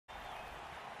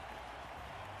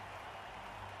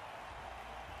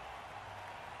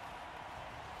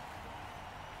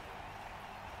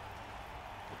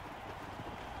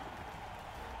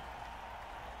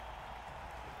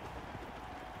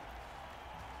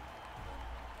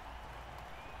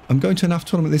I'm going to an AF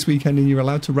tournament this weekend and you're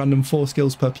allowed to random 4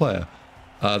 skills per player.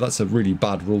 That's a really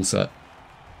bad rule set.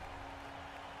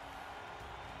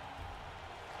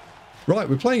 Right,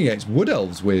 we're playing against Wood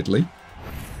Elves, weirdly.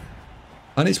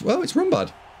 And it's, well, it's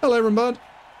Rumbad. Hello, Rumbad.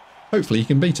 Hopefully he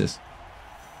can beat us.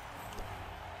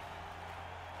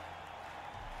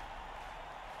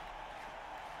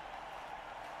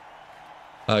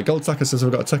 Goldstacker says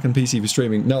I've got a second PC for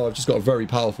streaming. No, I've just got a very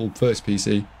powerful first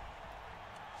PC.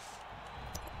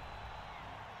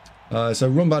 So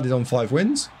Rumbad is on 5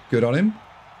 wins. Good on him.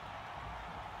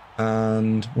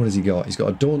 And what has he got? He's got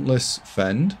a Dauntless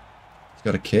Fend. He's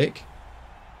got a Kick.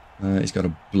 He's got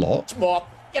a Block. Swap.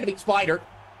 Get a big spider.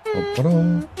 He's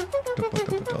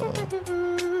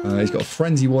got a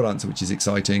Frenzy War Dancer, which is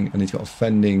exciting. And he's got a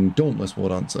Fending Dauntless War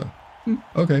Dancer.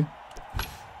 Okay.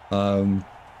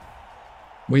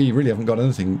 We really haven't got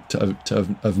anything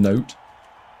of note.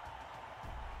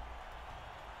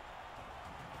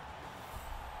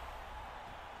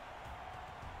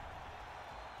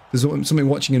 Does something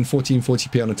watching in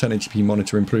 1440p on a 1080p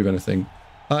monitor improve anything?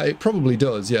 It probably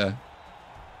does, yeah.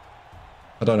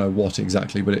 I don't know what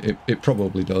exactly, but it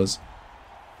probably does.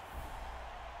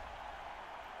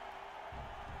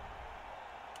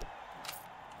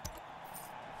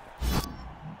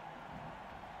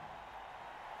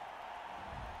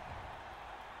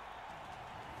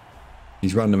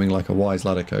 He's randoming like a wise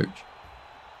ladder coach.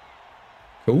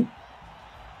 Cool.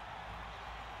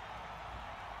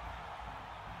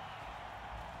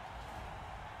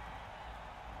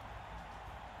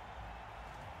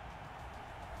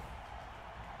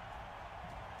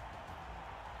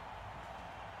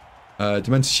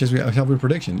 Dementor says we have a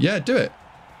prediction. Yeah, do it.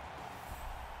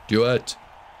 Do it.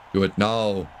 Do it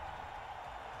now.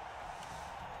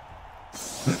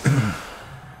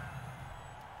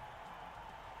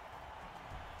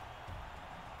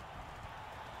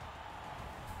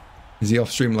 Is he off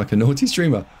stream like a naughty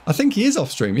streamer? I think he is off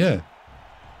stream, yeah.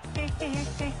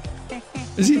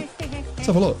 Is he? Let's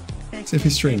have a look. See if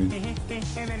he's streaming.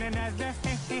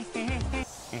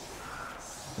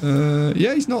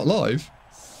 Yeah, he's not live.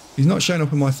 He's not showing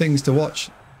up on my things to watch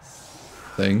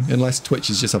thing, unless Twitch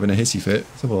is just having a hissy fit.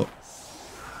 Let's have a look.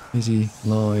 Is he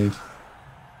live?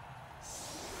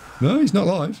 No, he's not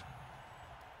live.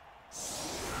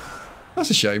 That's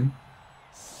a shame.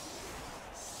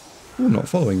 Oh, not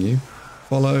following you.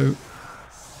 Follow.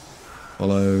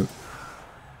 Follow.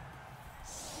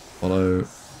 Follow.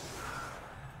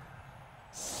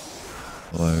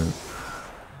 Follow.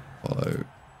 Follow.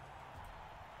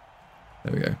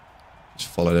 There we go.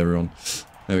 Just followed everyone.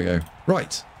 There we go.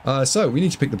 Right. So we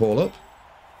need to pick the ball up.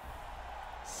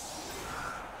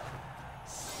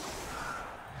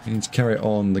 We need to carry it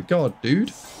on the guard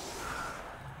dude.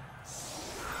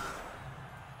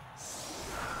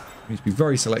 We need to be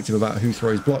very selective about who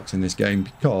throws blocks in this game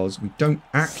because we don't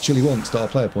actually want star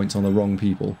player points on the wrong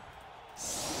people.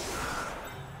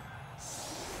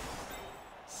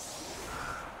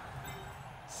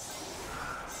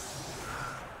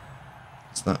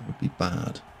 So that would be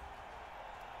bad.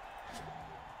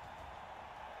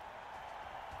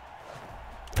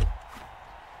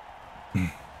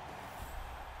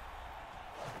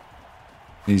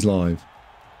 He's live.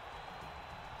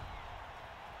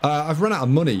 I've run out of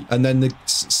money, and then the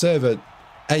server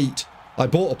ate. I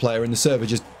bought a player, and the server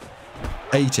just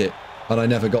ate it, and I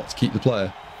never got to keep the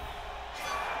player.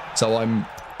 So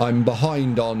I'm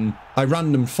behind on. I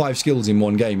randomed 5 skills in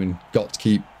one game and got to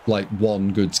keep like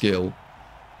 1 good skill.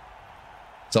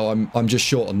 So I'm just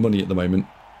short on money at the moment.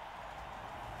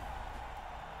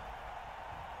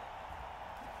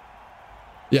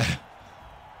 Yeah,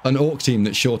 an orc team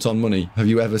that's short on money. Have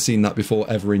you ever seen that before,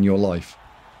 ever in your life?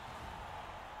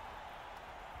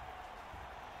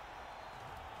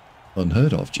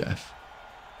 Unheard of, Jeff.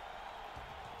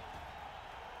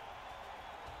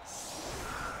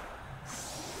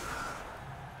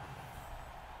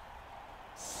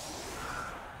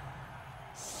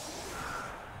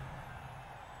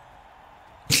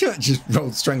 Just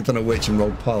rolled strength on a witch and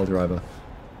rolled pile driver.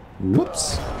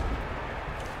 Whoops.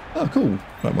 Oh, cool.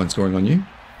 That one's scoring on you.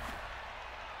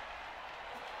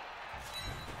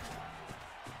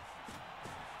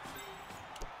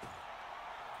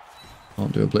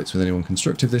 Can't do a blitz with anyone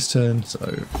constructive this turn,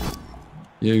 so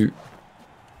you.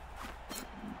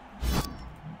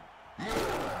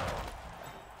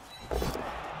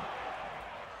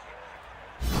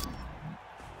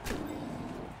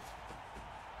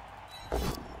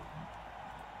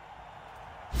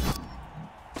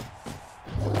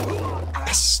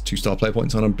 Yes, 2-star play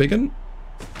points on a big one.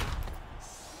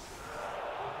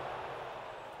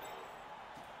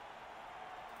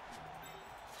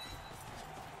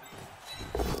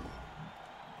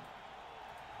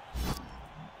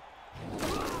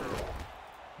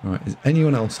 Right, is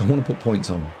anyone else I want to put points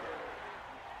on?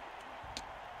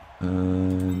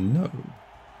 No.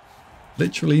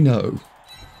 Literally no.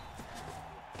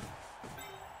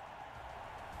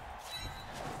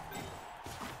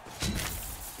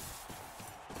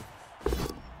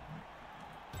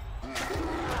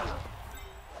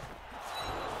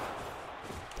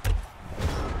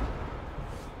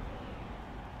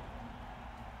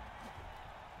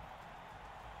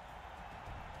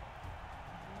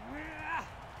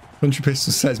 Country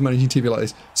Pistol says managing TV like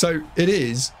this. So it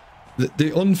is.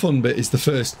 The unfun bit is the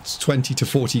first 20 to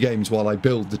 40 games while I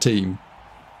build the team.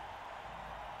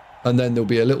 And then there'll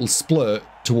be a little splurt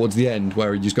towards the end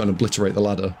where you're just going to obliterate the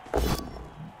ladder.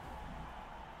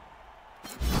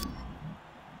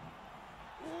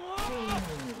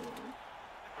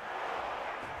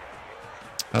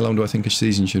 How long do I think a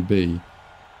season should be?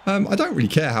 I don't really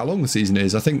care how long the season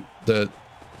is. I think the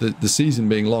season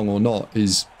being long or not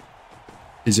is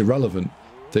irrelevant.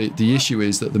 The issue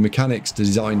is that the mechanics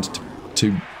designed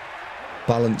to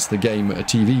balance the game at a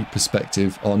TV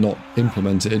perspective are not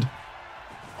implemented,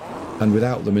 and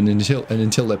without them, and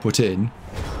until they're put in,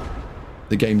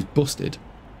 the game's busted.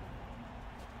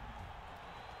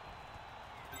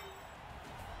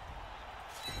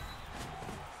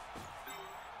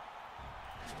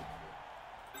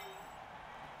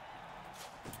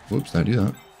 Whoops, don't do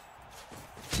that.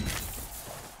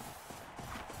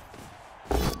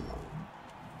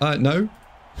 No,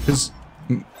 because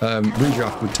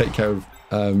redraft would take care of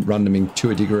randoming to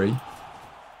a degree.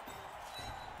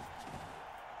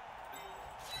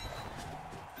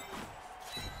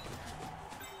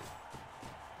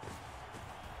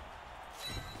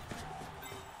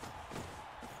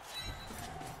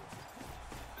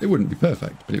 It wouldn't be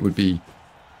perfect, but it would be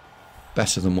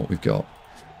better than what we've got.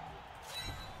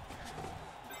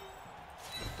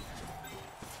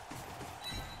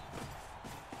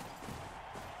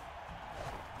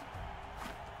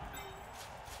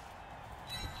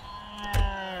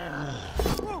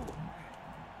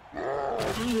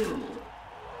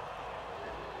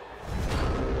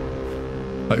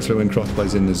 Hopefully when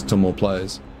crossplay's in, there's some more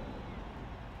players.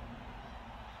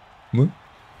 What?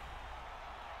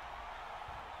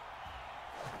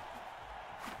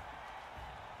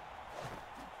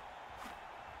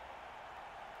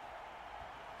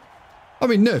 I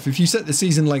mean, no, if you set the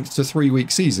season length to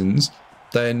 3-week seasons,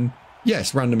 then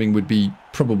yes, randoming would be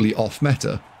probably off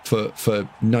meta for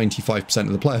 95%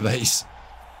 of the player base.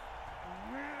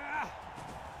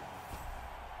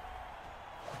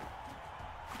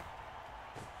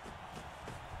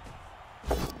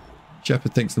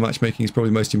 Shepard thinks the matchmaking is probably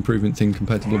the most improvement thing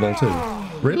compared to Blood Bowl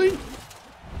 2. Really?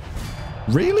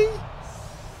 Really?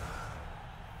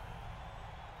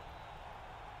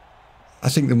 I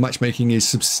think the matchmaking is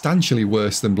substantially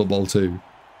worse than Blood Bowl 2.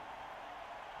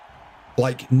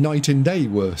 Like, night and day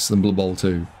worse than Blood Bowl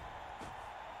 2.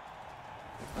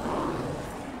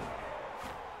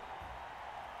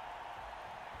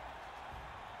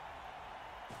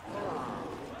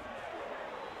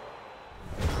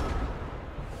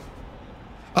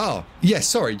 Oh, yes,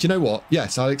 sorry, do you know what?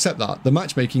 Yes, I'll accept that. The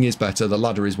matchmaking is better, the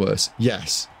ladder is worse.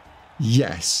 Yes.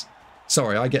 Yes.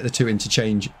 Sorry, I get the two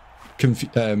interchange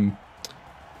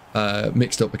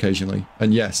mixed up occasionally.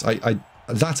 And yes,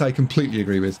 that I completely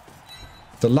agree with.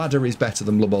 The ladder is better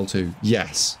than Blood Bowl 2.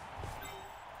 Yes.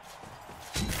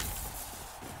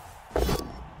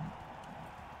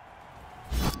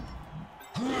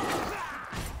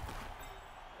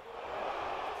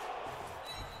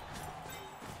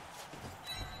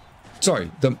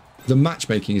 Sorry, the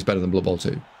matchmaking is better than Blood Bowl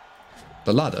 2.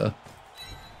 The ladder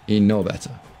is no better.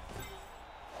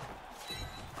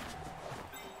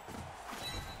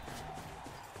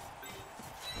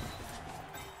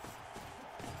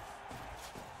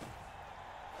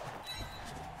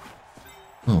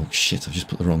 Oh shit, I've just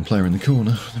put the wrong player in the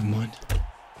corner. Never mind.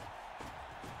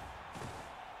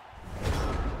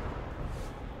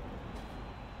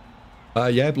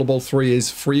 Yeah, Blood Bowl 3 is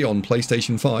free on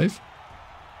PlayStation 5.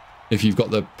 If you've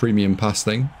got the premium pass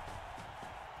thing.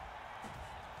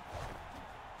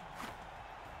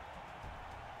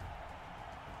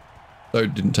 Though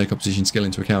it didn't take opposition skill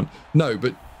into account. No,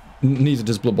 but neither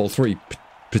does Blood Bowl 3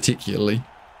 particularly.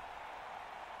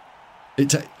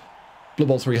 Blood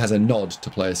Bowl 3 has a nod to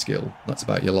player skill. That's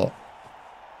about your lot.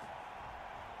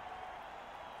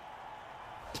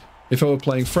 If I were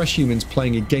playing fresh humans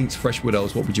playing against fresh wood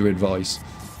elves, what would you advise?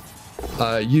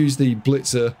 Use the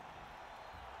blitzer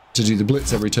to do the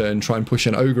blitz every turn. Try and push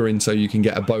an ogre in so you can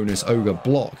get a bonus ogre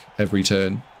block every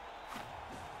turn.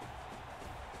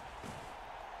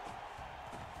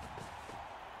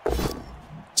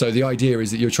 So the idea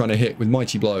is that you're trying to hit with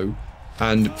Mighty Blow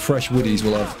And fresh woodies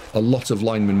will have a lot of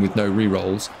linemen with no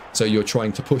rerolls, so you're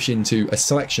trying to push into a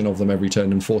selection of them every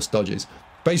turn and force dodges.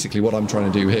 Basically what I'm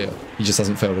trying to do here, he just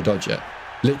hasn't failed a dodge yet.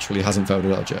 Literally hasn't failed a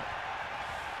dodge yet.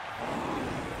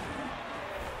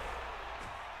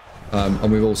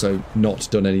 And we've also not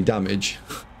done any damage,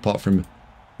 apart from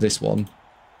this one.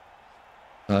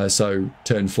 So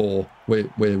turn 4, we're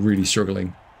really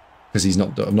struggling, because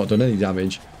I've not done any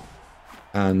damage,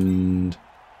 and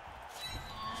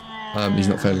he's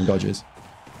not failing dodges.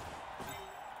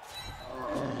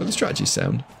 But the strategy's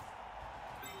sound.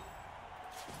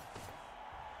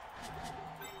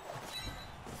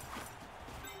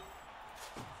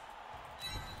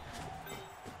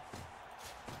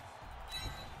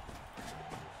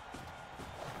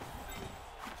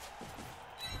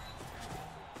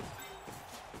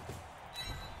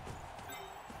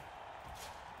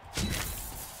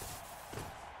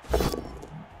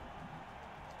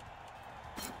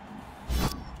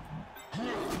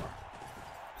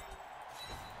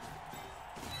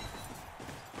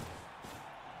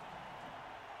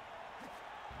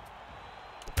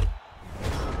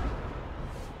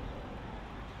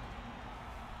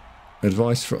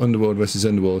 Advice for Underworld versus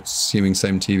Underworld, assuming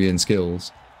same TV and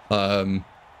skills.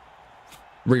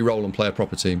 Re-roll and play a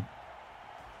proper team.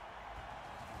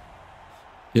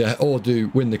 Yeah, or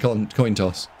win the coin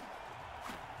toss.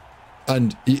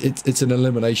 And it's an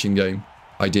elimination game,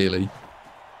 ideally.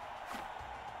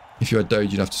 If you had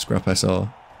Doge, you'd have to scrap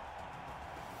SR.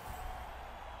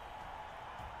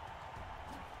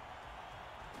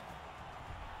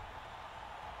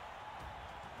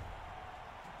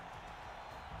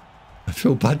 I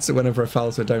feel bad so whenever I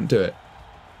foul, so don't do it.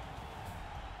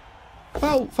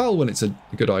 Foul when it's a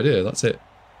good idea, that's it.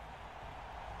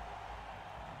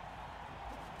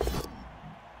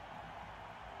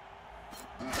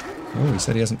 Oh, he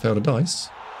said he hasn't failed a dice.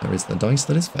 There is the dice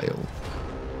that is failed.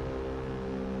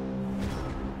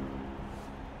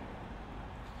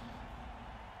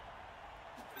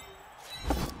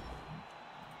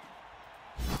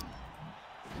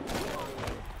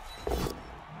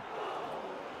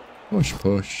 Push,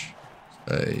 push.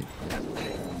 Stay.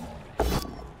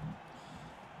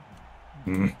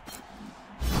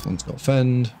 One's got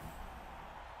fend.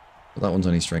 But that one's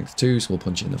only strength 2, so we'll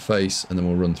punch it in the face, and then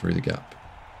we'll run through the gap.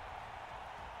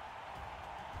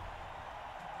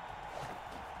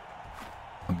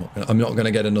 I'm not going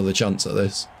to get another chance at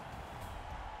this.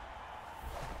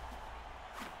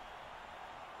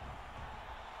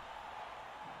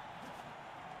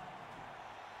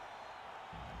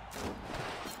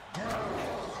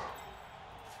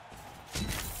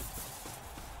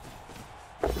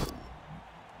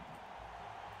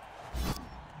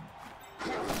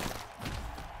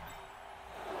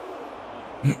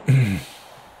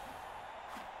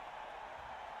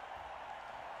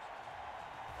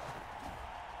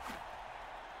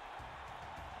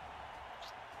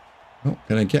 Not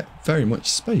going to get very much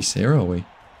space here, are we?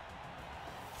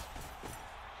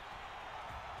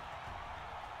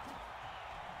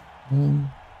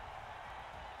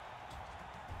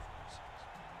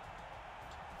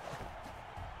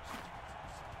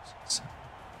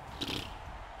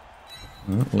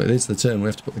 Well, it is the turn. We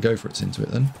have to put the go for it into it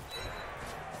then.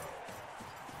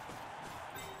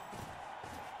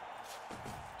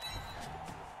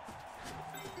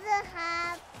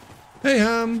 Hey,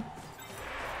 Ham!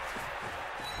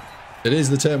 It is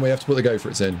the turn we have to put the go for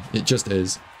it in. It just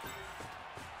is.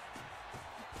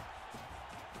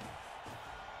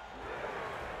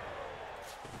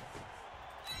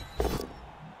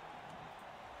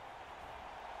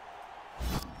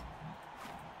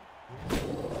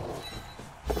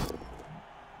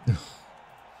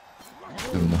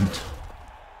 Never mind.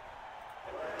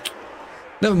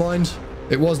 Never mind.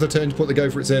 It was the turn to put the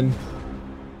go for it in.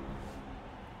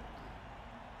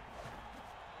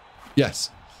 Yes.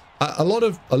 A lot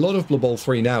of Blood Bowl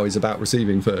 3 now is about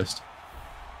receiving first.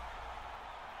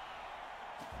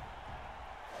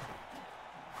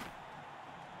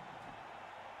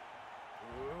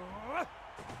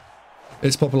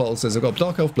 It's Popolol says, I've got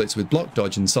Dark Elf Blitz with block,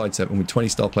 dodge and sidestep and with 20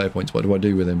 star player points. What do I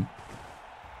do with him?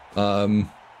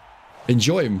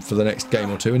 Enjoy him for the next game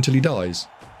or two until he dies.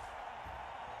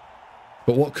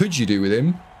 But what could you do with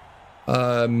him?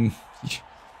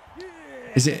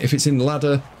 If it's in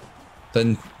ladder,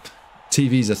 then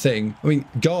TV's a thing. I mean,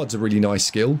 guard's a really nice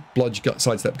skill. Blodge,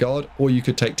 sidestep, guard. Or you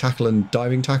could take tackle and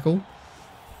diving tackle.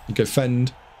 You go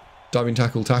fend, diving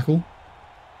tackle, tackle.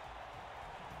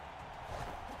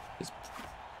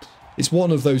 It's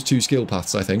one of those two skill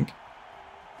paths, I think.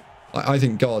 I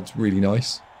think guard's really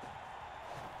nice.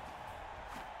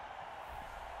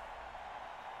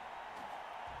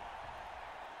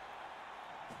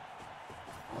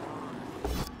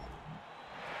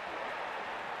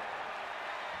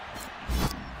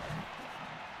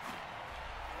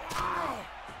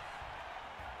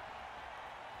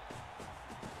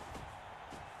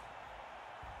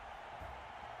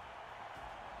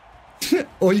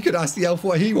 Or you could ask the elf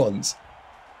what he wants.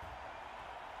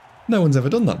 No one's ever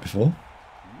done that before.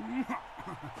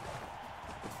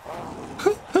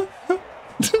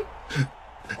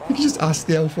 You can just ask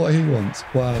the elf what he wants.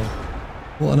 Wow.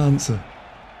 What an answer.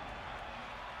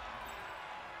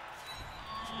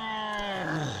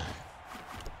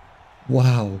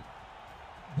 Wow.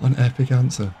 What an epic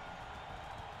answer.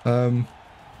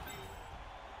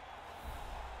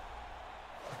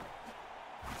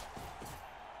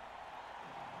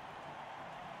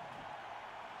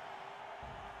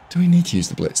 Do we need to use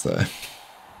the blitz there?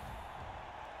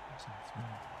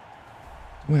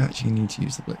 Do we actually need to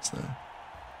use the blitz there?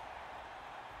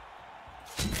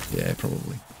 Yeah,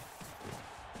 probably.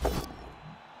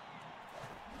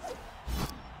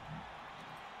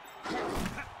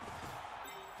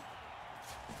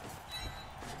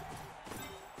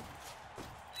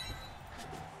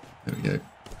 There we go.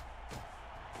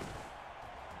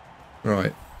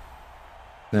 Right.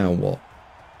 Now what?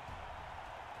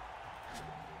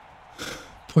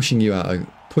 Pushing you out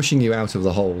of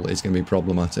the hole is going to be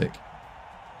problematic.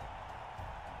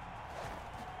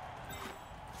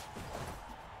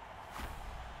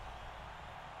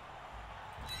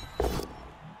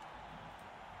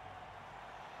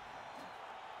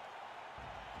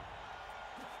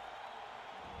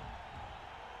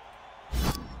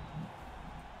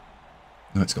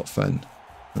 No, it's got fend.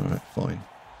 Alright, fine.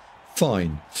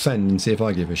 Fine. Fend and see if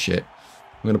I give a shit.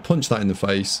 I'm going to punch that in the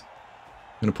face.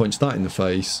 I'm going to punch that in the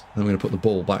face. And I'm going to put the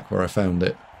ball back where I found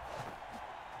it.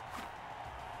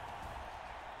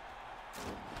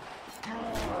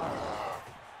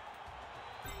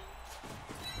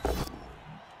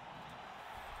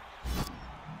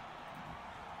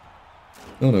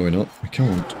 Oh no, we're not. We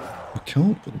can't. We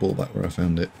can't put the ball back where I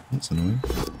found it. That's annoying.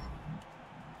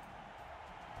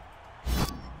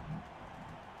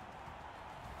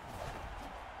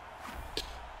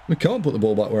 We can't put the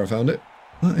ball back where I found it.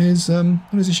 That is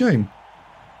a shame.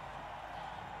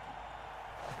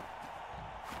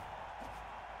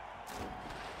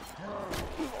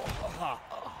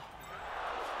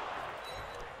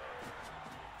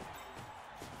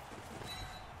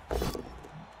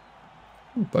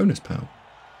 Ooh, bonus power.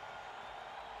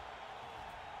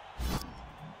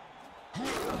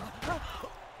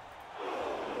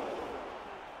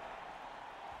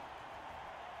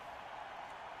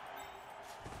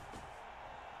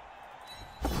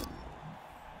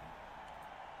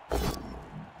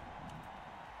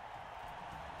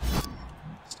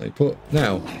 Stay put.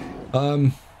 Now,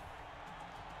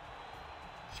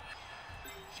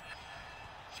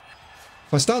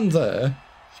 if I stand there,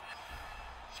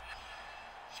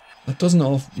 that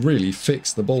doesn't really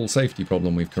fix the ball safety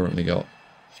problem we've currently got.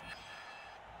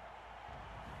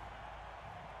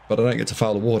 But I don't get to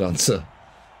foul a ward answer.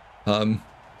 I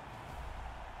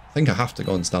think I have to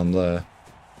go and stand there.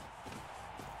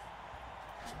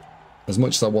 As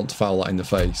much as I want to foul that in the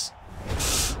face.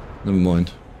 Never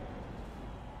mind.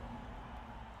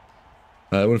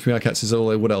 One of my cats is all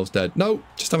there. What else dead? No,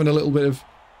 just having a little bit of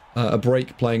a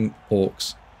break playing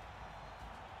Orcs.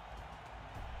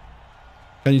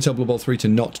 Can you tell Blood Bowl 3 to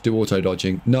not do auto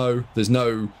dodging? No, there's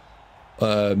no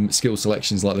skill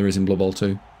selections like there is in Blood Bowl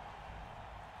 2.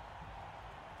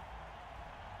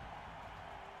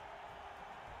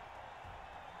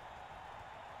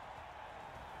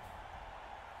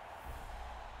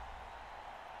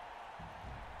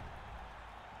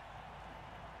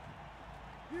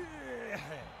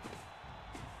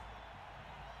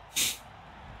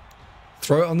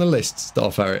 Throw it on the list, Star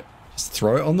Ferret. Just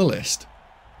throw it on the list.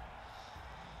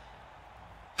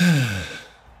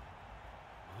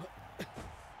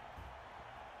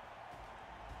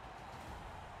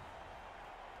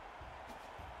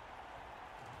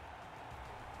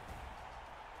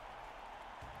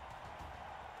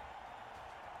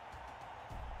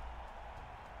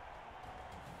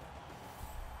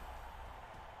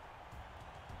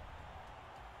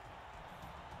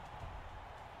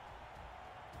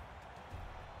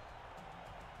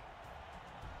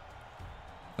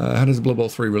 How does Blood Bowl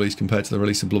 3 release compare to the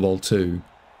release of Blood Bowl 2?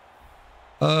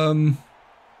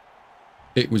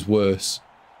 It was worse.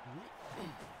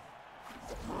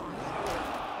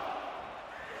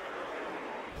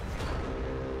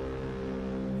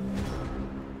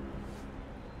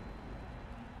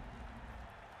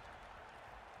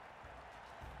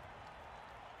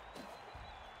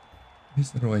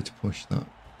 Is there a way to push that?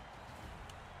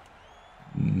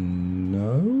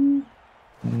 No.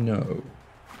 No.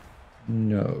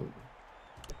 No.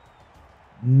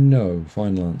 No.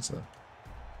 Final answer.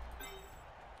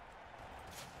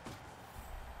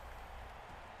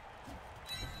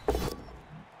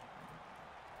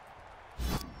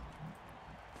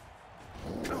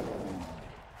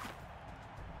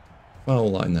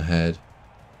 Foul that in the head.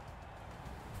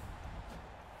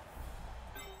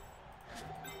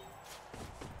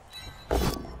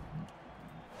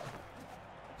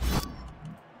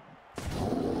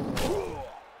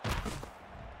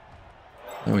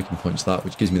 Now we can punch that,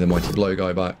 which gives me the mighty blow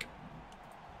guy back.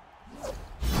 I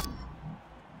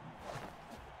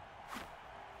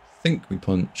think we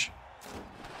punch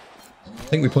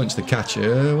the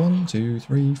catcher. 1, 2,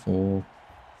 3, 4,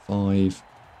 5.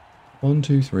 1,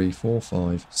 2, 3, 4,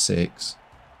 5, 6.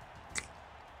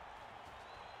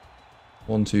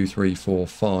 1, 2, 3, 4,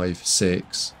 5,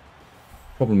 6.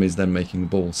 Problem is then making the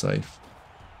ball safe.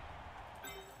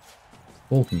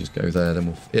 Ball can just go there, then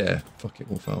we'll... Yeah, fuck it,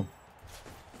 we'll foul.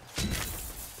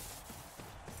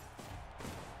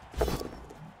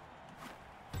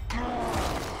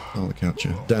 Oh, the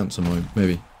catcher. Dancer mode,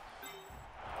 maybe.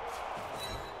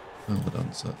 Oh, the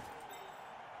dancer.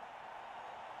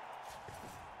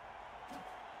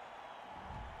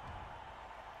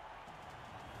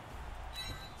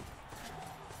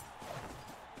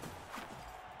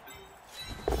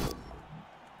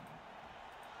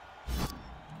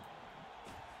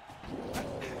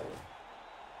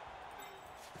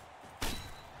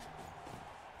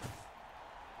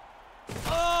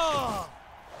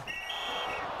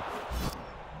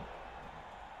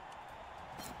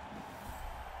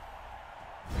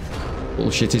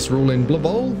 Bullshittest rule in Blood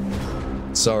Bowl.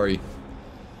 Sorry.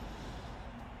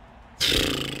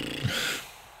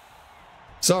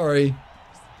 Sorry.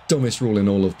 Dumbest rule in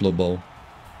all of Blood Bowl.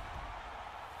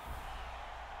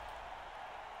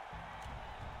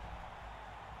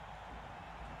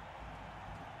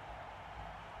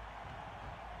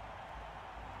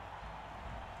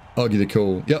 Argue the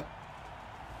call. Yep.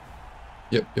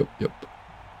 Yep.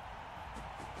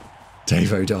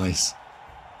 Davo dice.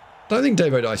 I don't think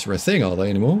Davo dice are a thing, are they,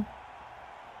 anymore?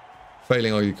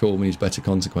 Failing argue the call means better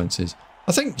consequences.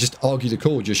 I think just argue the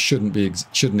call just shouldn't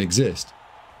exist.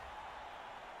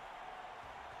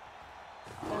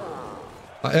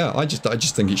 Yeah, I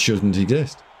just think it shouldn't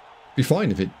exist. It'd be fine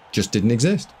if it just didn't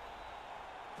exist.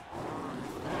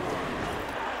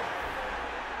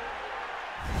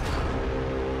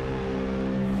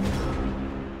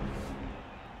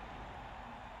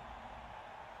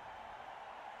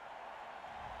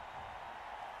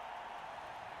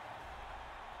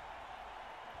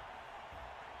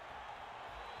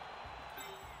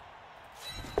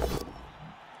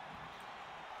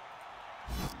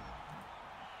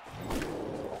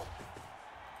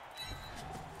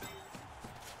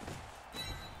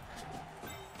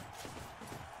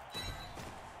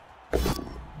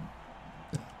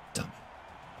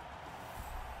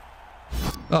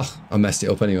 Oh, I messed it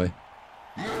up anyway.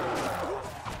 So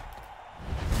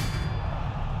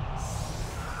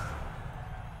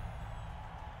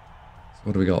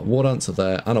what do we got? War answer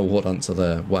there and a war answer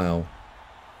there. Wow.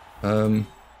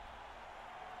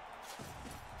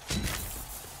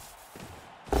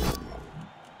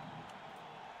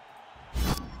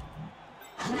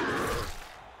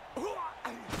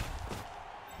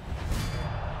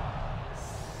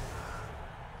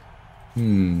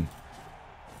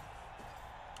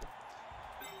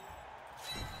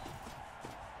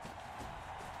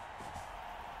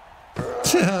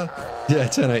 Yeah,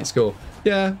 turn 8 score.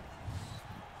 Yeah.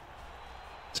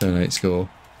 Turn 8 score.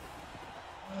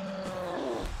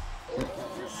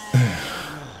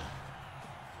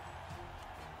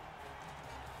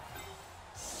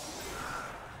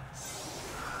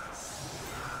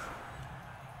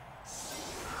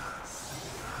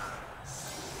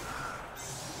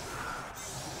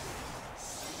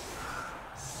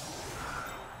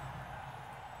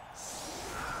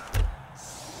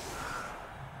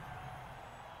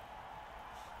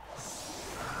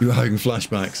 You were having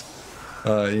flashbacks.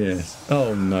 Yes.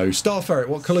 Oh no. Star Ferret,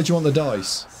 what colour do you want the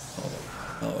dice? Oh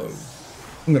no.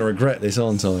 I'm going to regret this,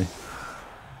 aren't I?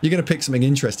 You're going to pick something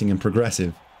interesting and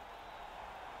progressive.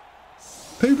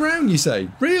 Pooh Brown, you say?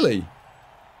 Really?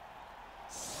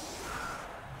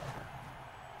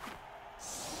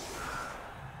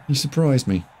 You surprised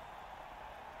me.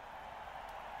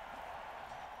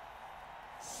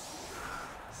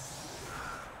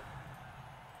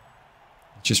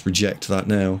 Just reject that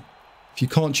now. If you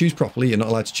can't choose properly, you're not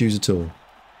allowed to choose at all.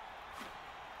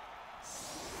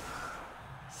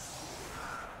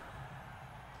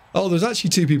 Oh, there's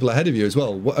actually 2 people ahead of you as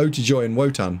well. Otajoy and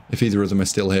Wotan, if either of them are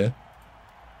still here.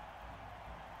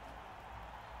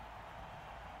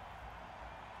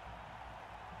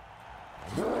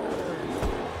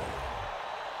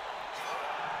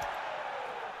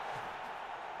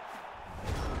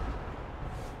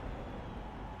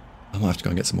 I might have to go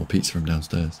and get some more pizza from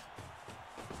downstairs.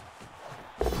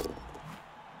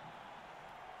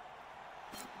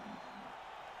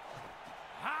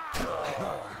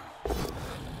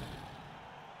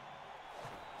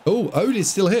 Oh, Ode is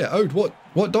still here. Ode,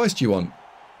 what dice do you want?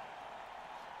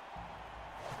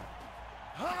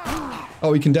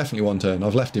 Oh, he can definitely one turn.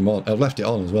 I've left him on. I've left it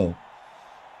on as well.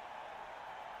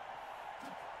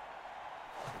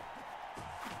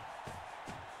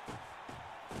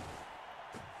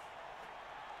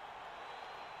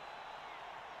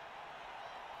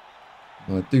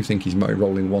 I do think he's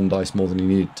rolling one dice more than he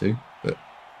needed to, but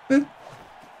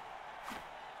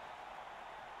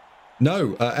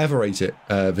no, everate it,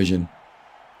 Vision.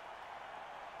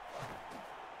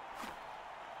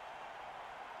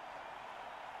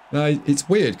 No, it's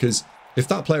weird because if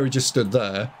that player had just stood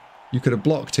there, you could have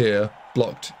blocked here,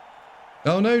 blocked.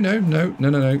 Oh no!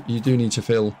 You do need to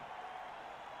fill.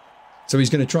 So he's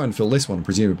going to try and fill this one,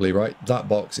 presumably, right? That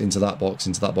box into that box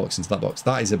into that box into that box.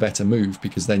 That is a better move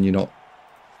because then you're not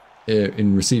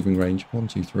in receiving range. 1,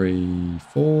 2, 3,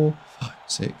 4, 5,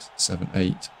 6, 7,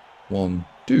 8, 1,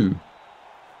 2.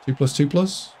 2 plus 2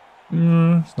 plus?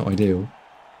 It's not ideal.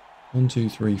 1, 2,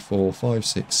 3, 4, 5,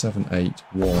 6, 7, 8,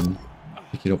 1.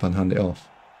 Pick it up and hand it off.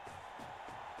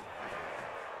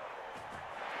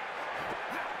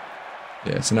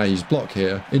 Yeah, so now you just block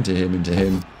here, into him, into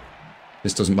him.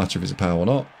 This doesn't matter if it's a power or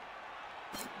not.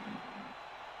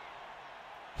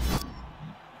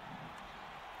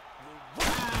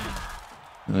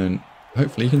 And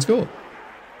hopefully he can score.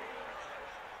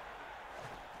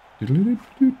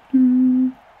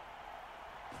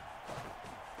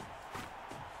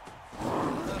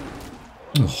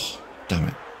 Oh, damn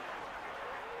it.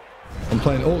 I'm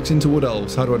playing Orcs into Wood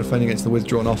Elves. How do I defend against the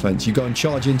withdrawn offense? You go and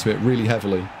charge into it really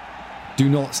heavily. Do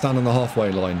not stand on the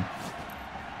halfway line.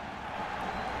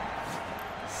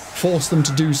 Force them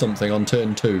to do something on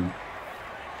turn 2.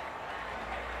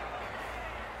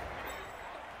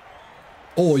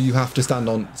 Or you have to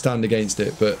stand against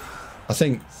it, but I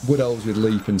think Wood Elves with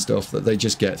leap and stuff that they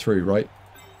just get through, right?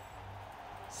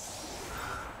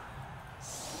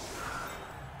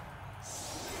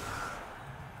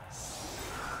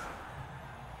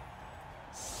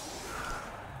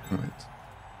 Right.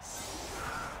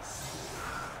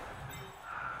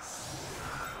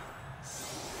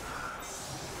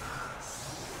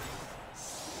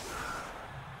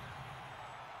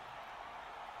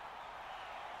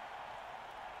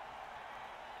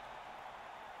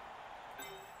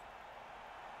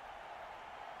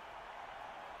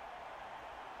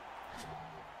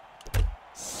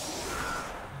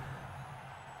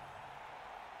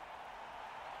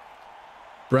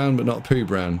 Brown but not poo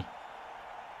brown.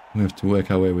 We have to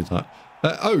work our way with that.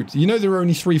 Oh, you know there are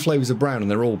only 3 flavours of brown and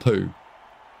they're all poo.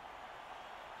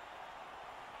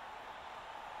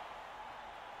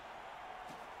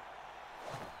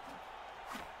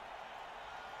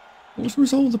 What was the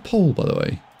result of the poll, by the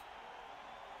way?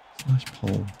 Slash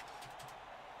poll.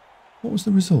 What was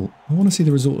the result? I want to see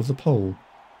the result of the poll.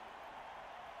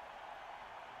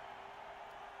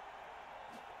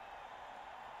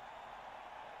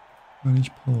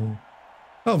 Manage poll.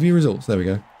 Oh, view results. There we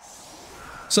go.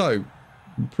 So,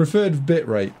 preferred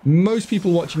bitrate. Most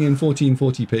people watching in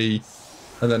 1440p,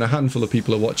 and then a handful of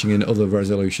people are watching in other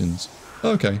resolutions.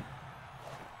 Okay.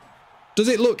 Does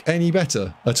it look any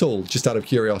better at all? Just out of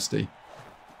curiosity.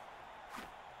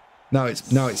 Now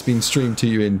it's been streamed to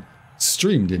you in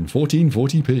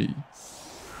 1440p.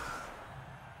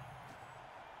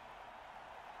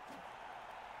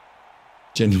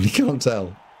 Genuinely can't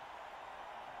tell.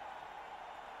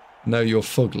 No, you're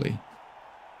fugly.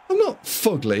 I'm not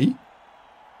fugly.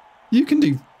 You can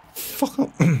do... Fuck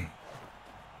up.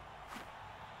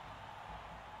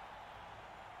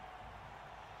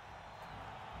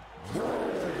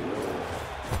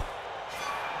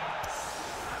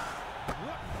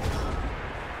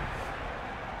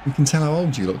 You can tell how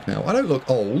old you look now. I don't look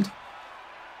old.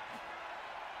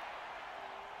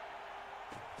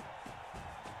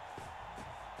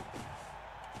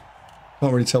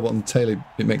 Can't really tell what on the tail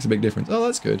it makes a big difference. Oh,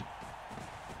 that's good.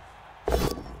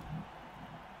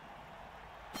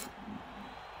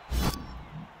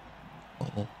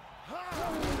 Oh.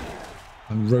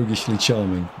 I'm roguishly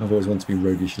charming. I've always wanted to be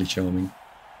roguishly charming.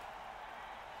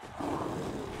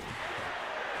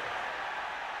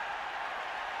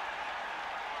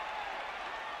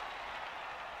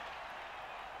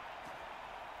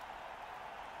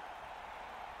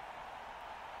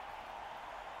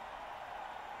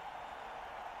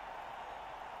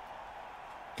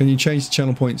 Can you change the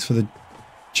channel points for the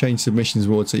change submissions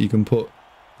award so you can put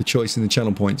the choice in the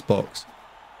channel points box?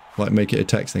 Like make it a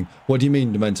text thing. What do you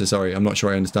mean, Dementa? Sorry, I'm not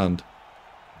sure I understand.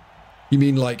 You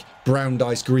mean like brown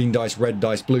dice, green dice, red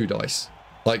dice, blue dice?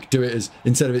 Like do it as,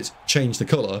 instead of it's change the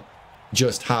colour,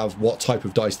 just have what type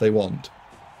of dice they want.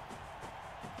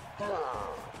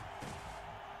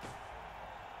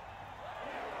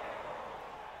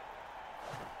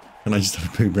 And I just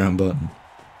have a big brown button.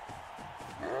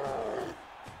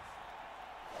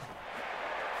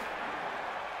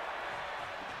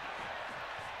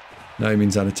 No, it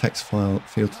means add a text file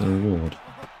field to the reward.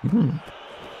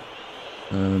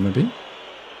 Maybe?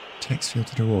 Text field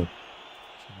to the reward.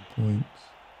 Points.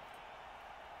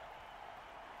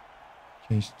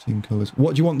 Change team colours.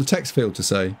 What do you want the text field to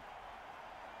say?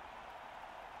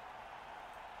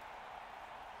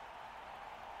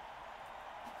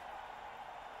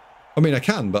 I mean, I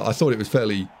can, but I thought it was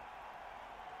fairly...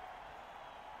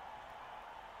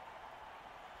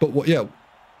 But what, yeah,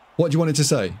 what do you want it to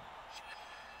say?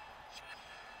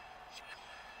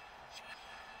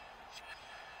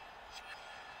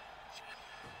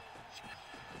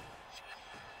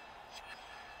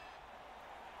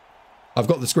 I've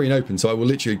got the screen open, so I will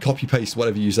literally copy-paste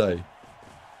whatever you say.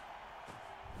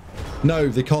 No,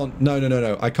 they can't...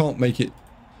 No. I can't make it...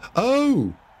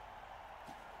 Oh!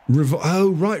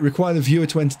 Oh, right. Require the viewer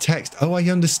to enter text. Oh, I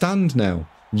understand now.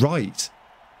 Right.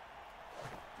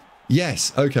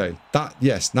 Yes, okay.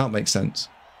 Yes, that makes sense.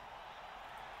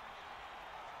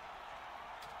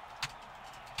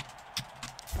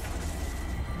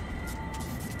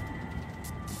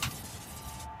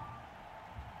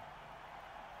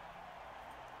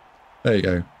 There you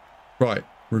go. Right,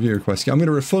 review request. I'm going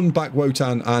to refund back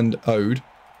Wotan and Ode.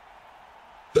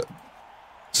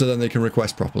 So then they can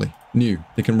request properly. New.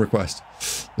 They can request.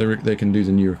 They can do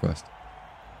the new request.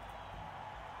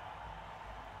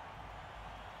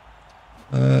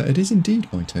 It is indeed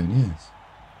my turn, yes.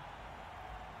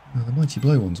 Oh, the Mighty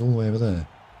Blow one's all the way over there.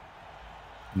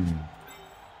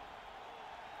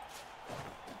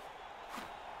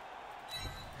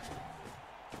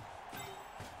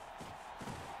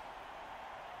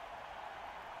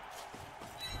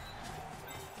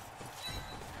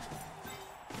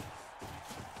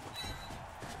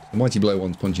 The Mighty Blow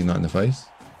one's punching that in the face.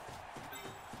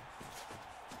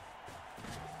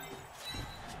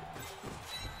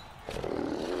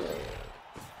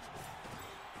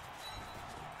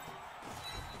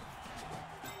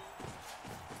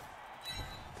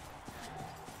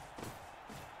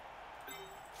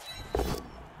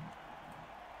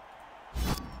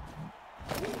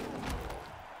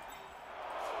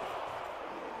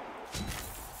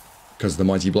 Because the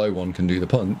Mighty Blow one can do the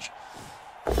punch.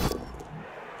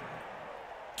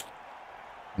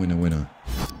 Winner, winner.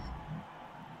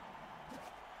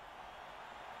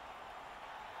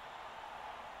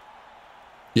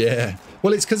 Yeah.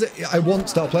 Well, it's because I want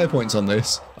star player points on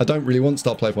this. I don't really want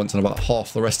star player points on about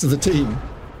half the rest of the team.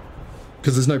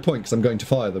 Because there's no point, because I'm going to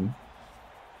fire them.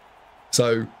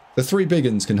 So, the 3 big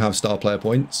uns can have star player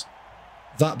points.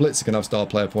 That Blitzer can have star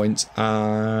player points.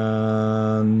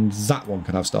 And that one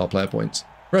can have star player points.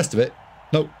 The rest of it,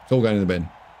 nope, it's all going in the bin.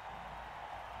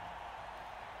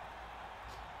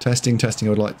 Testing, I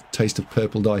would like a taste of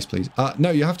purple dice, please.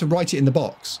 No, you have to write it in the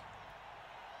box.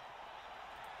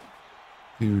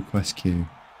 View request queue.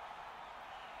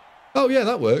 Oh, yeah,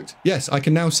 that worked. Yes, I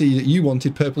can now see that you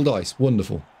wanted purple dice.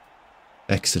 Wonderful.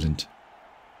 Excellent.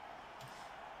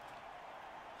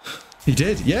 He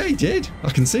did. Yeah, he did.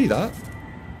 I can see that.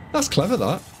 That's clever,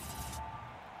 that.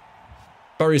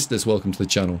 Baristas, welcome to the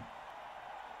channel.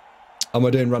 Am I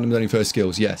doing random learning first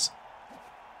skills? Yes.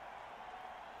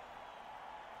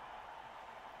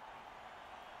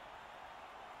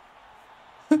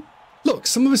 Look,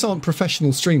 some of us aren't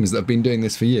professional streamers that have been doing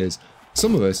this for years.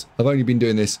 Some of us have only been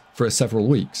doing this for several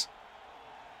weeks.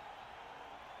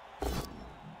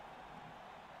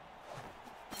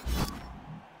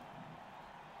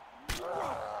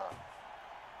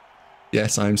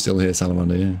 Yes, I am still here,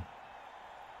 Salamander, yeah.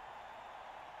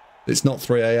 It's not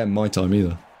 3 AM my time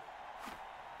either.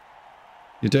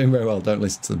 You're doing very well, don't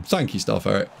listen to them. Thank you, Star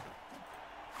Ferret.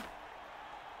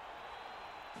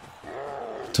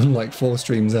 Done like 4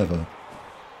 streams ever.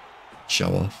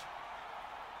 Show off.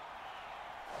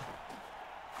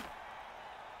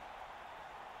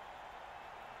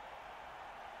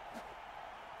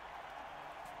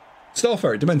 Star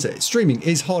Ferret, Dementor, streaming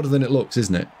is harder than it looks,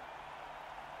 isn't it?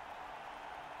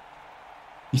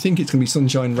 You think it's going to be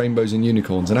sunshine, rainbows and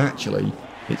unicorns, and actually,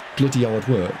 it's bloody hard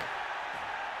work.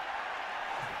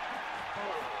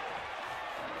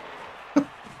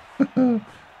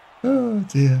 Oh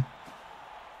dear.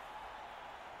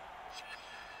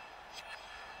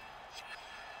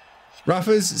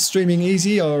 Rafa's streaming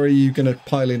easy, or are you going to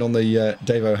pile in on the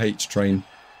Davo H train?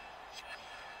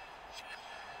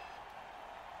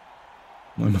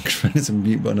 My microphone has a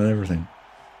mute button and everything.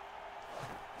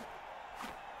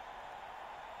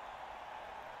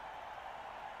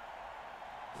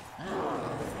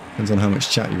 Depends on how much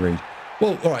chat you read.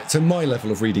 Well, all right, so my level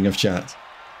of reading of chat.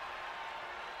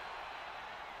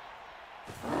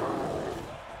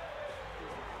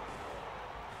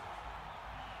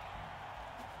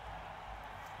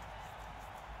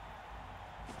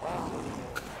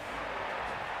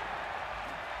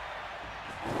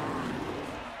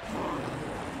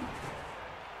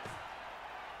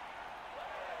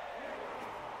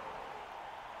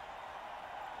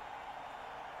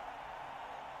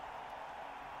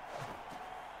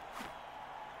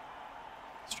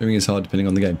 Streaming is hard depending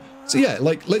on the game. So yeah,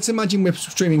 like, let's imagine we're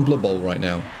streaming Blood Bowl right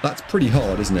now. That's pretty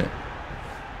hard, isn't it?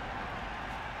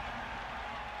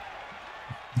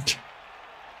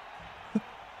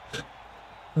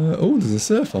 Oh, there's a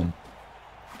surf on.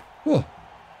 Whoa.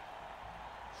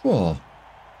 Whoa.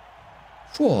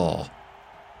 Whoa.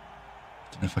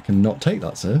 Don't know if I can not take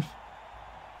that surf.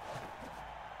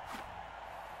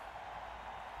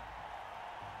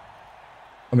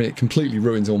 I mean, it completely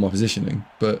ruins all my positioning,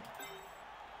 but...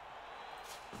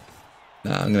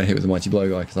 Nah, I'm going to hit with the Mighty Blow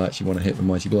guy because I actually want to hit with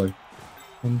Mighty Blow.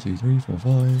 1, 2, 3, 4,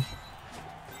 5.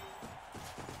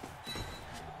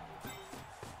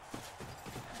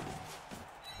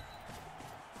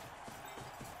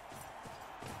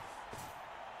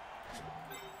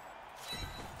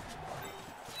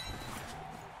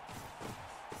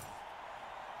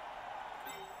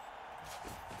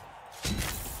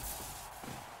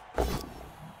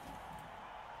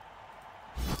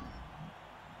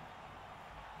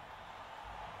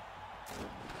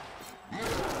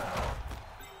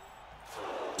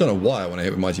 Don't know why I want to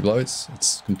hit with Mighty Blow.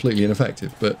 It's completely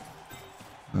ineffective, but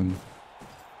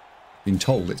been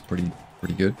told it's pretty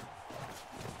good.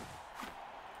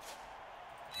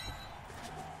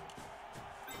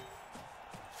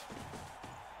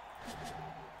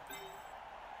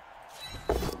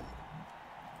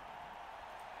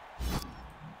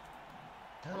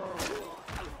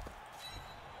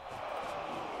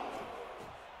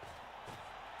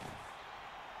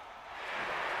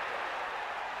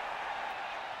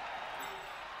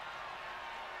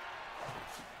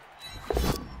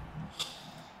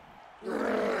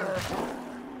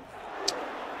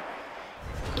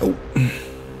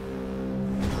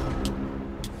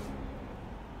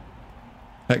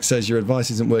 Hex says your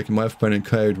advice isn't working. My opponent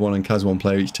KO'd 1 and Kaz 1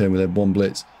 player each turn with their 1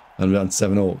 blitz and I'm down to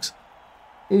 7 orcs.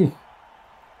 Ooh.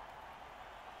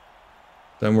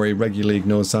 Don't worry, regularly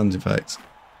ignores sound effects.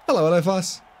 Hello,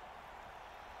 LFS.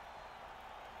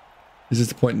 Is this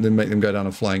the point to make them go down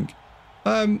a flank?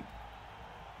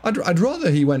 I'd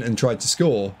rather he went and tried to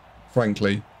score,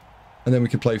 frankly, and then we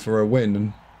could play for a win.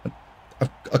 And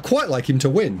I quite like him to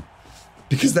win,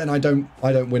 because then I don't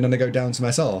win and I go down some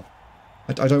SR.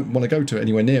 I don't want to go to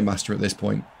anywhere near Master at this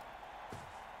point.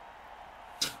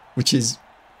 Which is,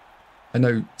 I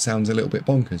know, sounds a little bit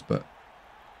bonkers, but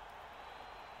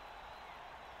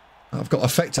I've got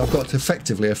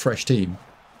effectively a fresh team.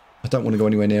 I don't want to go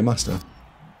anywhere near Master.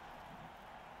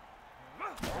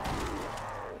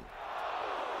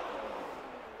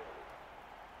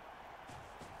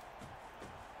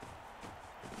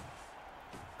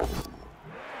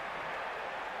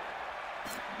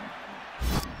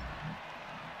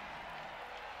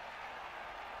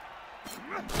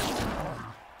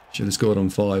 Should have scored on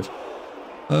 5.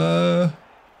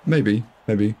 Maybe.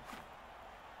 Having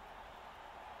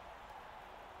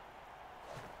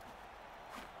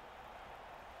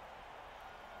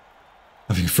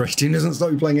a fresh team doesn't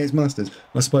stop you playing against Masters.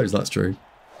 I suppose that's true.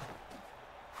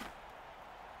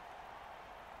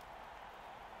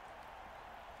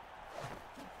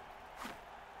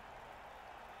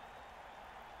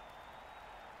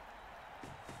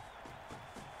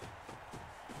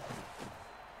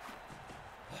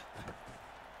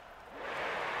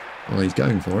 Well, he's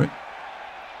going for it.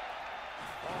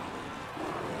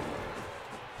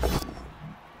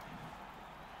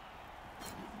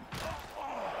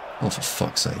 Oh, for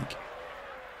fuck's sake.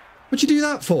 What'd you do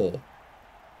that for?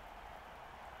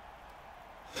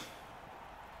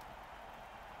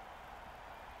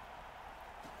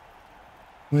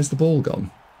 Where's the ball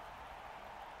gone?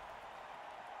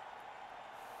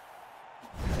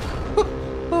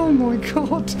 Oh my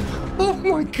god. Oh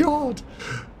my god.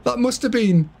 That must have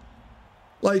been...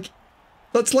 like,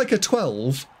 that's like a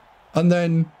 12, and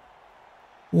then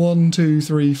 1, 2,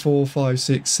 3, 4, 5,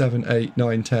 6, 7, 8,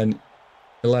 9, 10,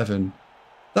 11.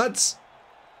 That's,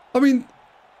 I mean,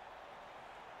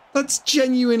 that's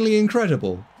genuinely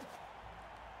incredible.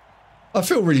 I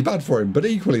feel really bad for him, but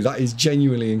equally that is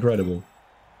genuinely incredible.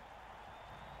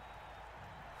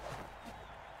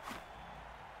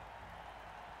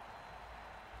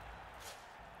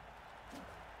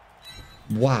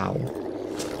 Wow.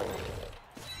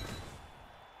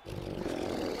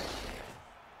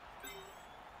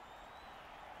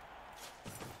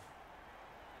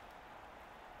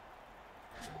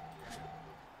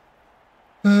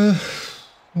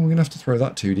 Well, we're going to have to throw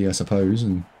that 2D, I suppose,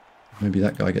 and maybe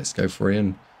that guy gets to go free,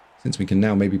 and since we can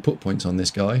now maybe put points on this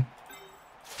guy.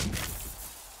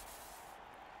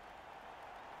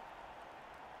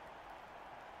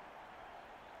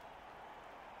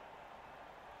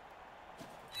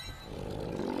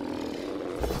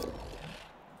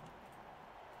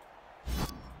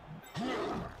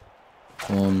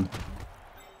 One,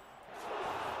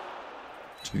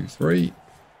 2, 3.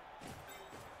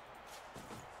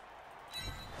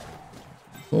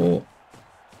 4.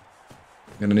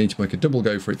 I'm going to need to make a double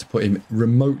go for it to put him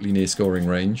remotely near scoring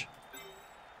range.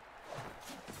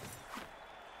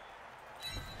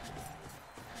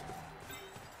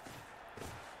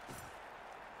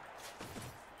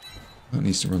 That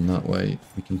needs to run that way.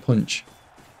 We can punch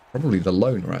probably the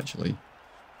loner, actually,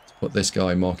 to put this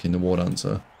guy marking the war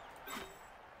dancer.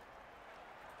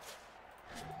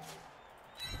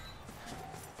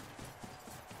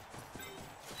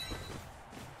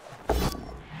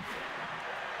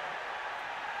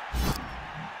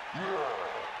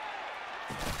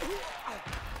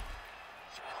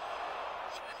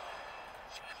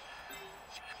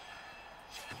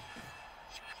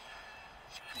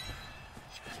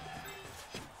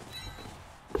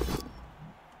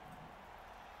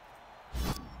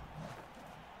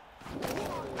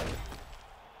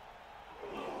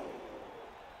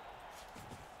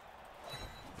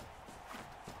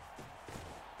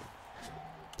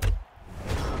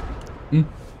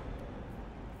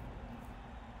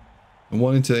 A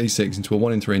 1 into a6 into a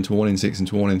 1 in 3 into a 1 in 6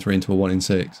 into a 1 in 3 into a 1 in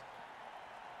 6.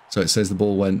 So it says the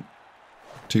ball went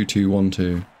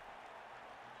 2-2-1-2.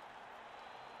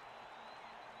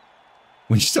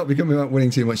 When you start becoming about winning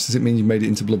too much, does it mean you made it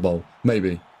into Blood Bowl?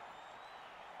 Maybe.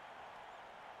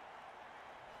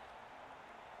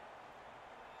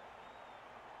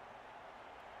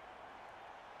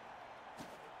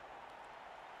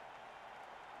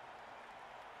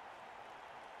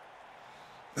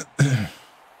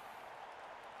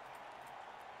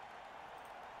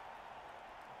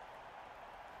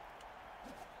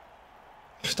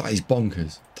 That is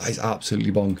bonkers. That is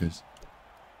absolutely bonkers.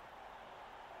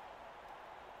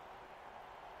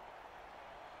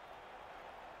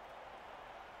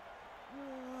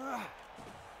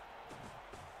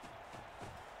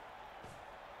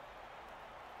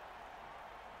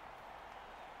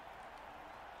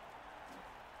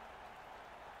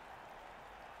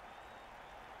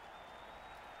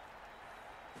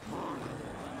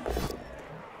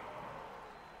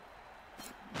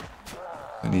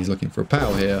 And he's looking for a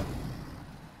POW here.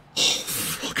 Oh,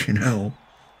 fucking hell.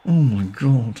 Oh my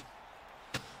god.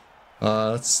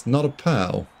 That's not a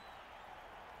POW.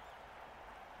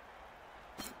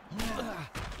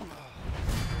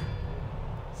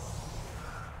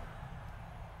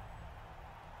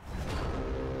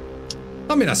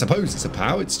 I mean, I suppose it's a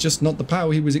POW. It's just not the POW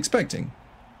he was expecting.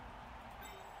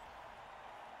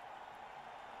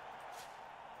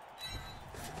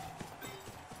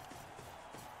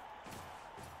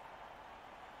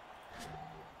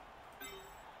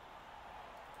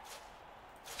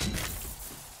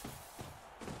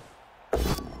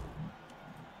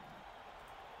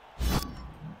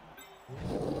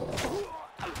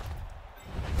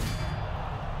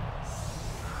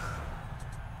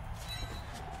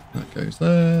 That goes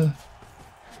there.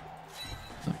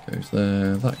 That goes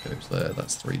there. That goes there.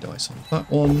 That's 3 dice on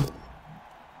that one.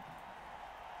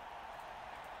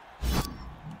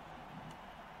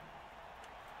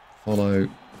 Follow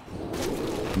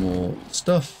more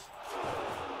stuff.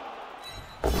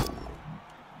 And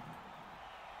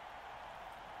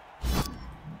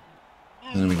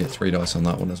then we get 3 dice on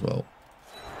that one as well.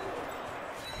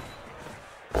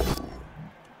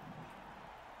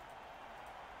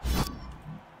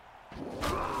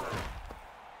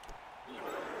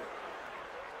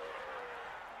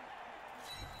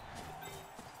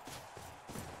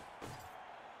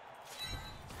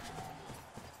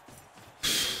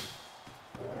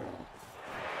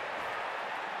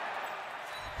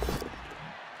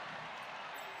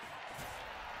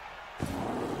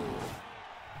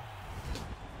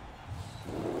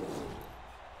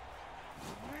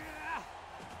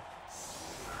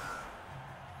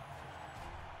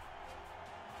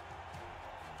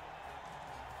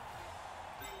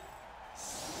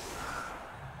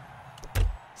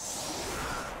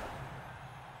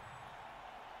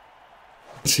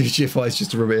 Two GFIs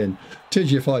just to rub it in. 2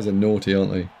 GFIs are naughty,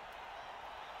 aren't they?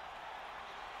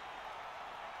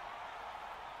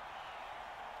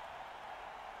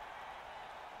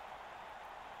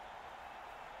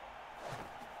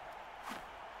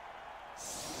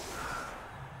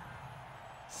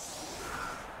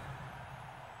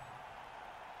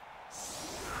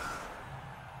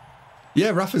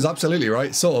 Yeah, Rafa's absolutely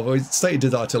right. Sort of. I stated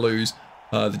desire to lose.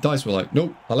 The dice were like,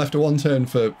 nope. I left a one turn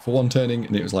for one turning,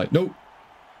 and it was like, nope.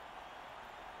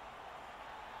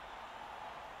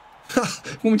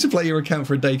 Want me to play your account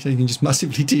for a day so you can just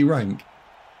massively D-rank?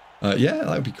 Yeah, that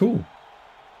would be cool.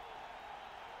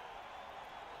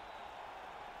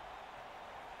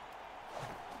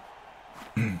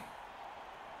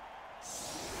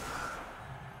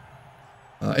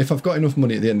 If I've got enough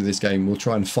money at the end of this game, we'll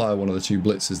try and fire one of the two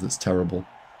blitzers that's terrible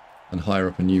and hire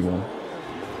up a new one.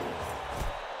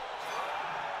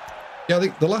 Yeah, I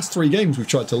think the last 3 games we've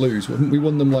tried to lose, we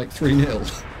won them like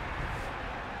 3-0.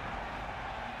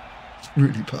 It's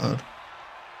really bad.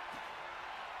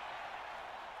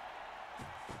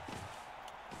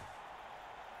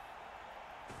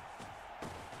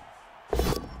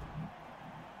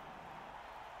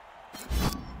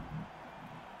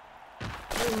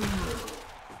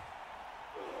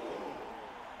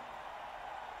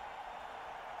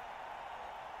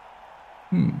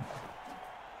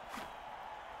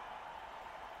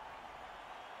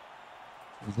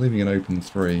 I was leaving an open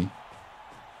 3.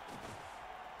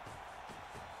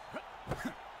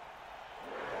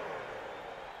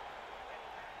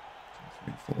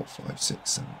 3, 4, 5, 6,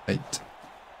 7, 8.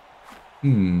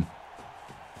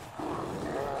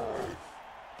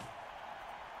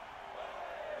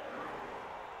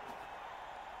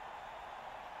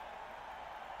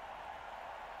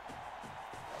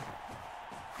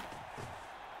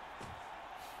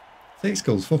 Six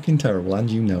goals fucking terrible, and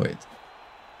you know it.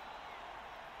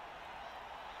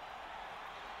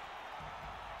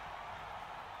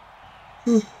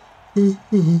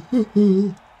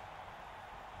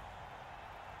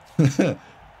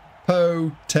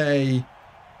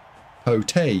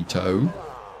 Potato.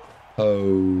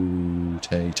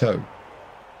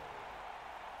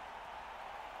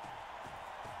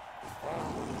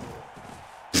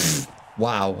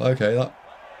 Wow, okay, that...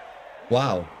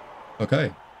 Wow,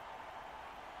 okay.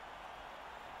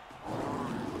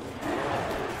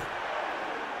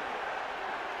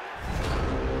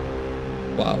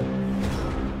 Wow.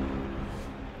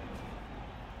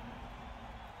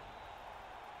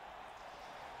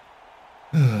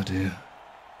 Oh dear.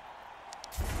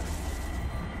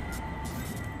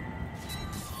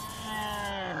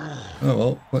 Oh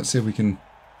well, let's see if we can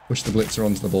push the blitzer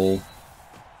onto the ball.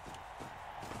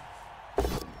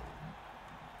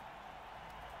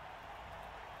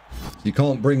 So you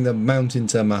can't bring the mountain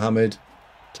to Mohammed.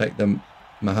 Take the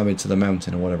Mohammed to the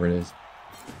mountain or whatever it is.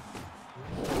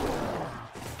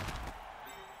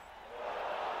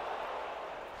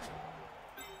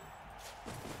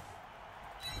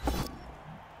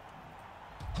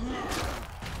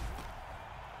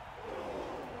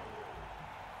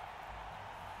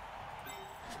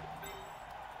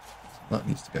 That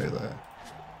needs to go there.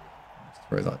 Let's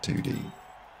throw that 2D. Needs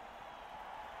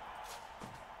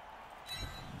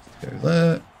to go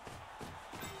there.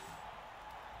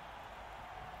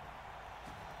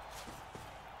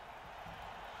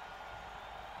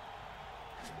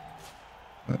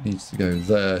 That needs to go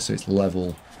there, so it's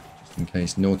level, just in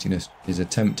case naughtiness is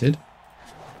attempted.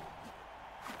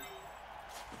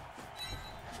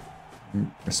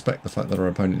 Respect the fact that our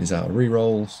opponent is out of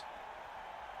rerolls.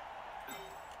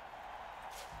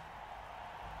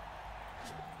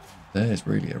 There's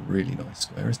really a really nice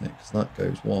square, isn't it? Because that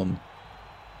goes 1.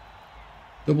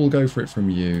 Double go for it from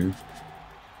you.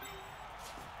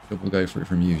 Double go for it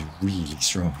from you is really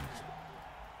strong.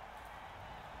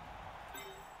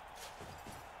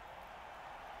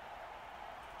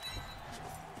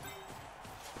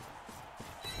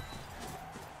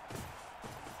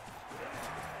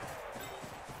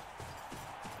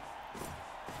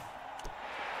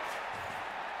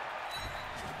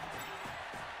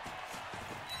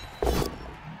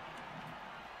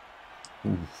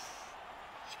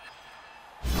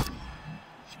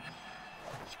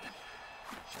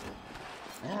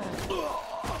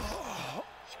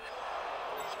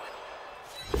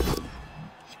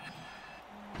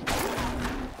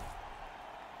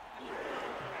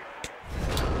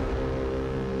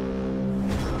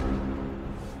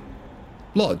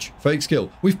 Blodge, fake skill.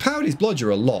 We've powered his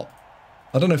blodger a lot.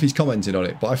 I don't know if he's commented on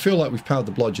it, but I feel like we've powered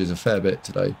the blodgers a fair bit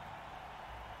today.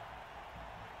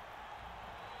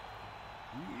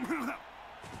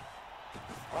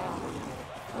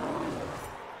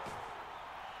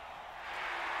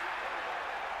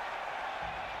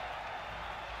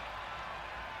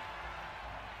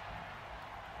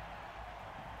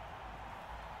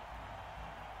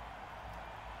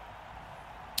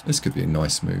 This could be a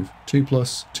nice move. 2+,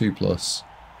 2+, 2+.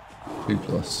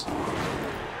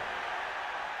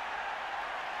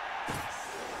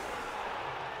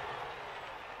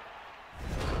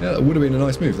 Yeah, that would have been a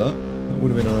nice move, that. That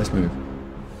would have been a nice move.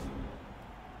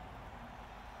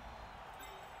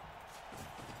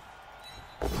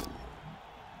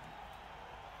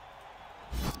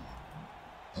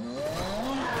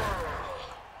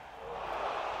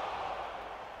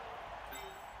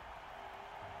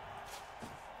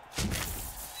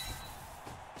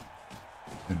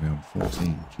 Going to be on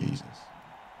 14, Jesus.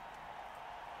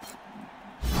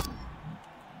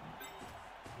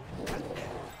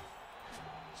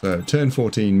 So turn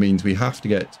 14 means we have to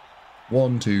get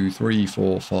 1, 2, 3,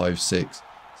 4, 5, 6. So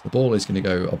the ball is going to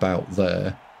go about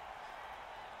there.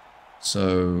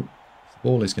 So the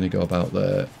ball is going to go about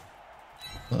there.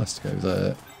 That has to go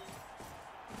there.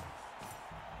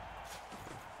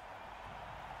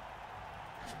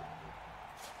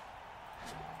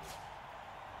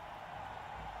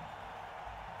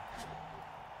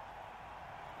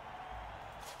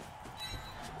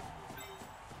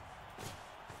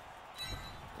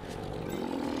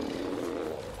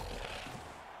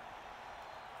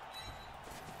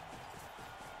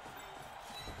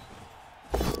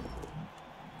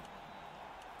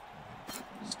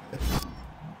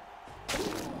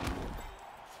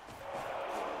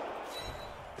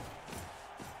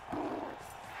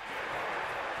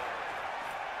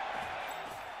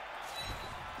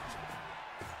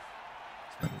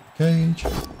 Cage.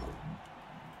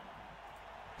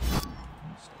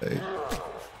 Stay.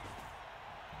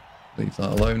 Leave that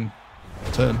alone.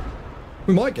 Turn.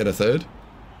 We might get a third.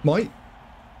 Might.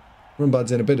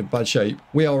 Rumbad's in a bit of bad shape.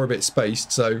 We are a bit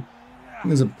spaced, so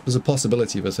there's a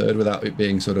possibility of a third without it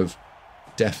being sort of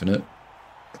definite.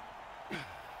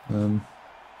 Oh.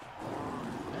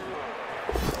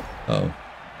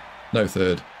 No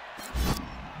third.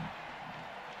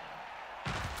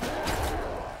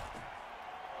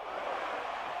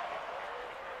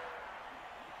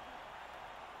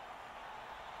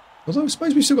 Although I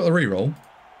suppose we've still got the reroll.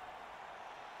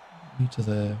 To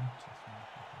there.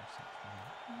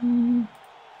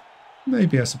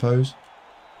 Maybe, I suppose.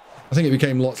 I think it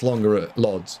became lots longer at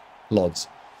Lods.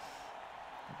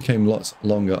 It became lots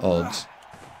longer odds.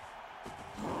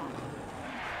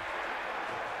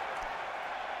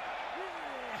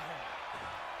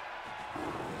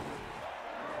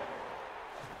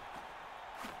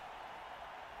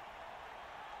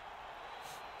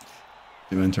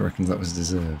 Dementa reckons that was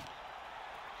deserved.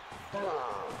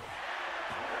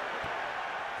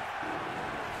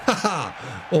 Haha!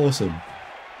 Awesome.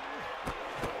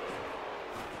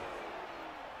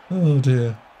 Oh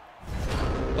dear.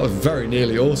 That was very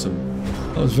nearly awesome.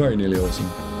 That was very nearly awesome.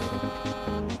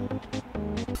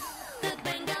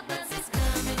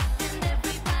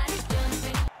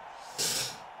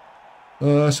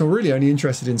 So we're really only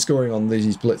interested in scoring on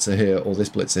these blitzer here or this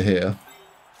blitzer here.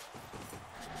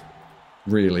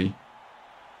 Really.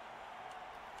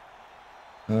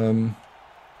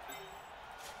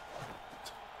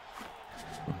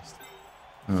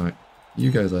 Alright,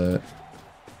 you go there.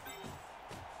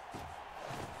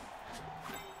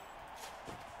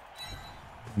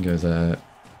 You go there.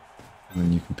 And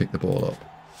then you can pick the ball up.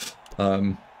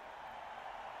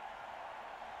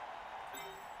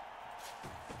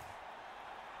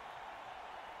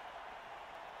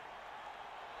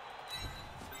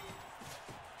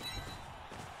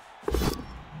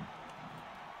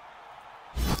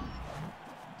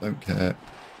 Don't care.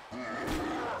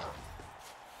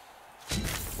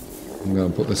 I'm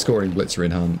going to put the scoring blitzer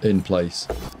in place.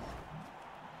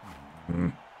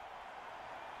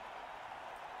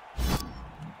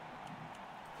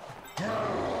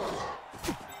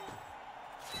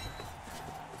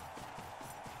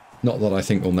 Not that I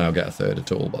think we'll now get a third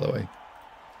at all, by the way.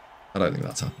 I don't think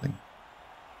that's happening.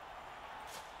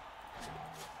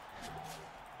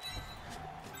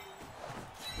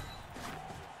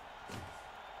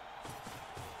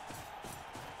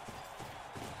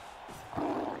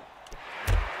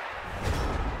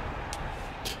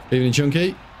 Evening,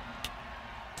 Chunky.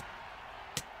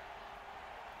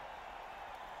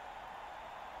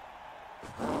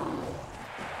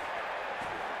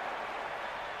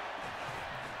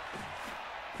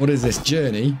 What is this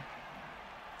journey?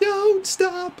 Don't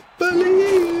stop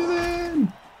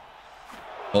believing.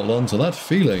 Hold on to that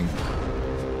feeling.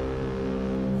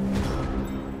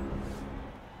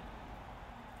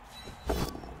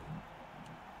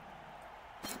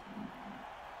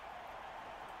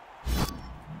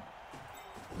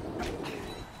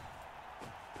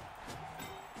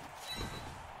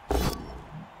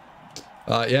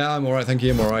 Yeah, I'm alright, thank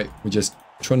you, I'm alright. We're just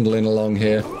trundling along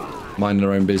here, minding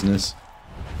our own business.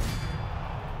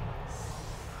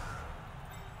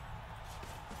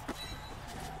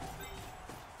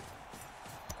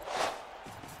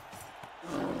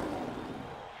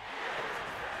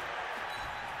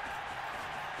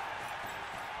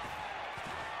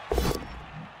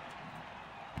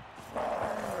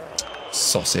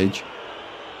 sausage.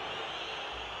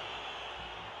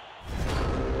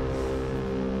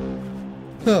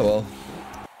 Oh well.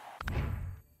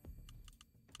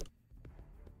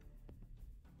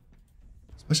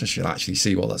 I suppose I should actually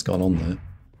see what that's gone on there.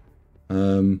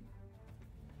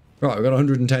 Right, we've got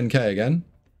 110k again.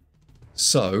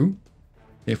 So,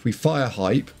 if we fire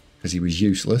hype, because he was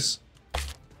useless,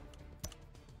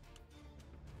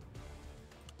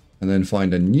 and then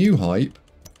find a new hype,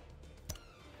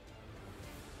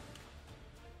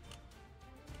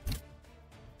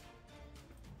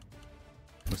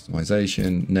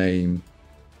 customization, name,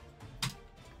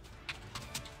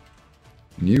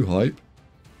 new hype.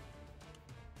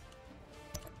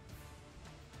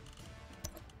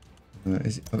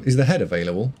 Is the head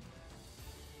available?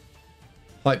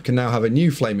 Hype can now have a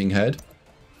new flaming head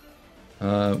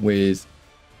with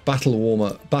battle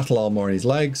armor on his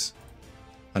legs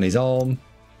and his arm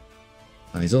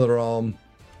and his other arm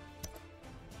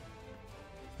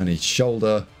and his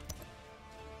shoulder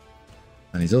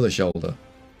and his other shoulder.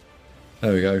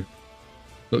 There we go.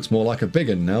 Looks more like a big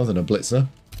one now than a blitzer.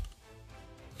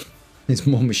 It's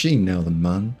more machine now than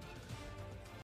man.